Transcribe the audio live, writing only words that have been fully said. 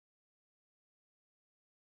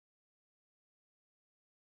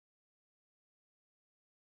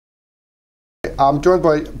I'm joined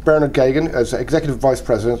by Bernard Geoghegan as Executive Vice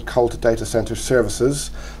President, Colt Data Center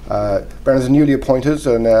Services. Bernard is newly appointed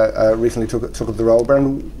and recently took up the role.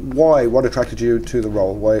 Bernard, why? What attracted you to the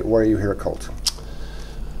role? Why are you here at Colt?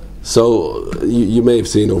 So you may have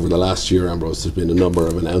seen over the last year, Ambrose, there's been a number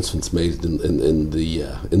of announcements made in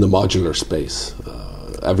the modular space.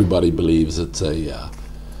 Everybody believes it's a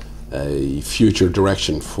future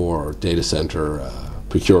direction for data center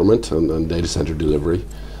procurement and data center delivery.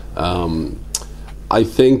 I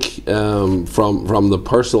think from the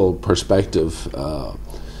personal perspective, you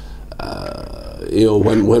know,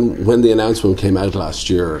 when the announcement came out last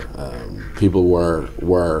year, people were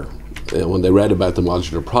when they read about the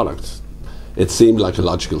modular product, it seemed like a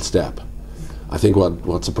logical step. I think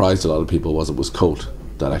what surprised a lot of people was it was Colt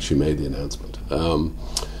that actually made the announcement.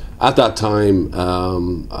 At that time,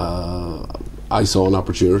 I saw an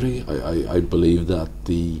opportunity. I believe that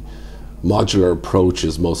the modular approach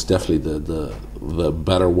is most definitely the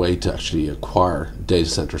better way to actually acquire data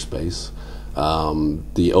center space.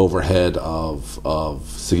 The overhead of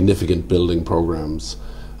significant building programs,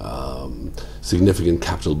 significant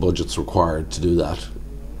capital budgets required to do that.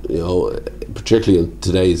 You know, particularly in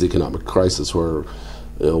today's economic crisis, where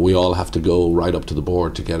we all have to go right up to the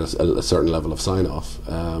board to get a certain level of sign-off.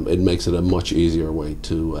 It makes it a much easier way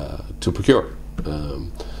to procure.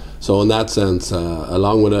 So in that sense,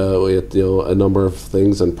 along with a number of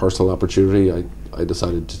things and personal opportunity, I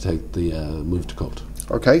decided to take the move to Colt.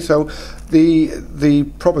 Okay, so the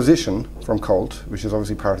proposition from Colt, which is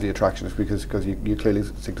obviously part of the attraction, is because you clearly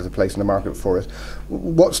think there's a place in the market for it.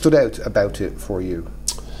 What stood out about it for you?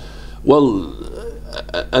 Well,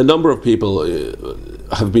 a number of people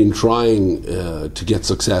have been trying to get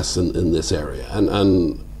success in this area,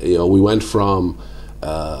 and you know, we went from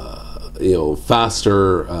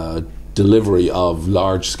faster delivery of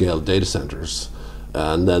large-scale data centers,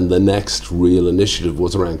 and then the next real initiative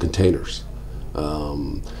was around containers.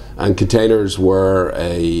 And containers were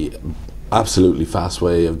a absolutely fast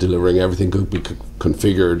way of delivering. Everything could be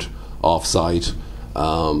configured off-site,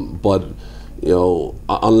 but you know,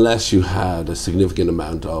 unless you had a significant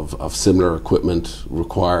amount of similar equipment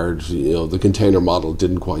required, you know, the container model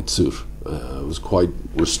didn't quite suit. It was quite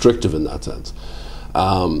restrictive in that sense.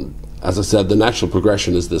 As I said, the natural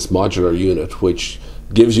progression is this modular unit, which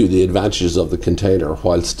gives you the advantages of the container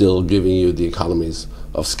while still giving you the economies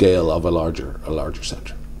of scale of a larger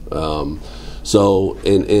center. So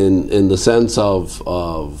in the sense of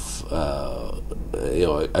you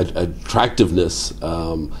know, attractiveness,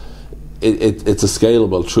 it's a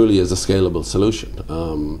scalable, truly is a scalable solution.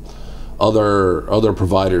 Other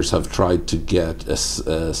providers have tried to get a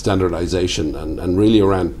standardization and really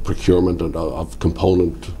around procurement of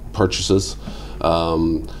component purchases,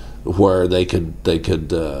 where they could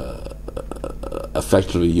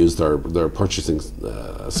effectively use their purchasing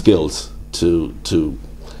skills to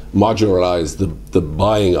modularize the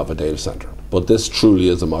buying of a data center. But this truly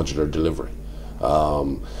is a modular delivery.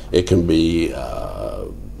 It can be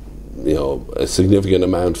you know, a significant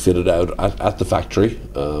amount fitted out at the factory.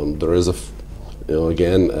 There is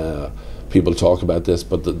again, people talk about this,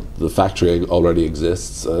 but the factory already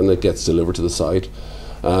exists and it gets delivered to the site,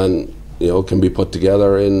 and you know, can be put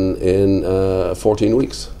together in 14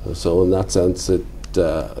 weeks. So in that sense, it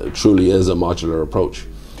truly is a modular approach.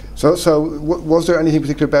 So was there anything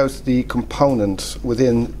particular about the components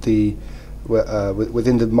within the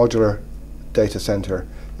modular data center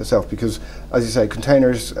itself? Because, as you say,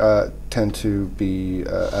 containers tend to be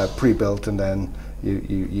pre-built, and then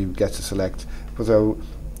you get to select. So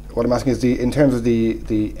what I'm asking is, in terms of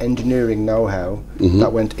the engineering know-how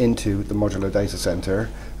that went into the modular data center,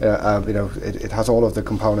 you know, it has all of the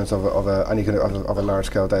components of a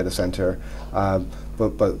large-scale data center.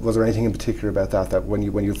 But was there anything in particular about that when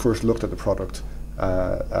you first looked at the product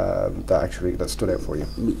that stood out for you?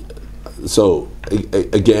 So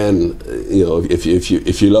again, you know, if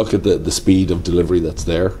you look at the speed of delivery that's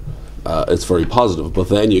there, it's very positive. But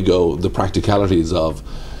then you go the practicalities of,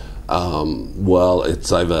 well,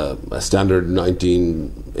 I've a standard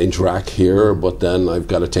 19-inch rack here, but then I've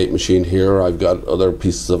got a tape machine here. I've got other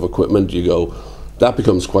pieces of equipment. You go, that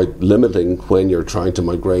becomes quite limiting when you're trying to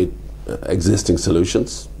migrate existing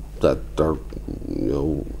solutions that are,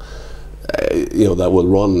 you know, that will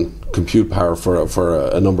run compute power for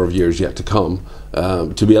a number of years yet to come.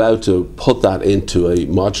 To be allowed to put that into a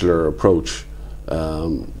modular approach,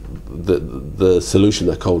 the solution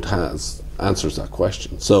that Colt has answers that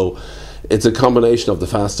question. So it's a combination of the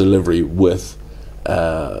fast delivery with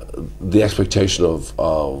the expectation of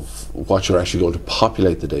what you're actually going to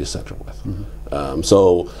populate the data center with.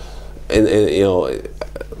 So and you know,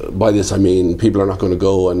 by this I mean people are not going to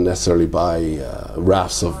go and necessarily buy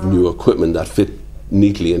rafts of new equipment that fit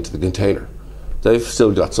neatly into the container. They've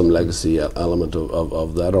still got some legacy element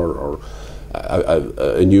of that, or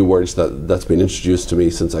a new word that's been introduced to me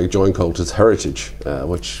since I joined Colt is heritage,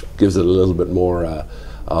 which gives it a little bit more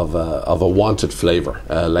of a wanted flavour.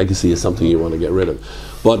 Legacy is something you want to get rid of,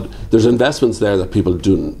 but there's investments there that people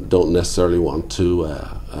don't necessarily want to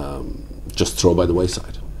just throw by the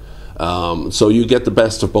wayside. So you get the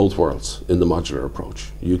best of both worlds in the modular approach.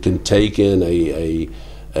 You can take in a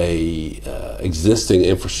existing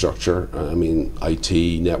infrastructure, I mean IT,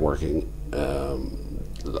 networking,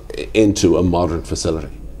 into a modern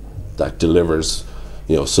facility that delivers,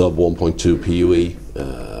 you know, sub 1.2 PUE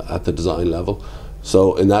at the design level.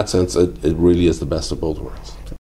 So in that sense, it really is the best of both worlds.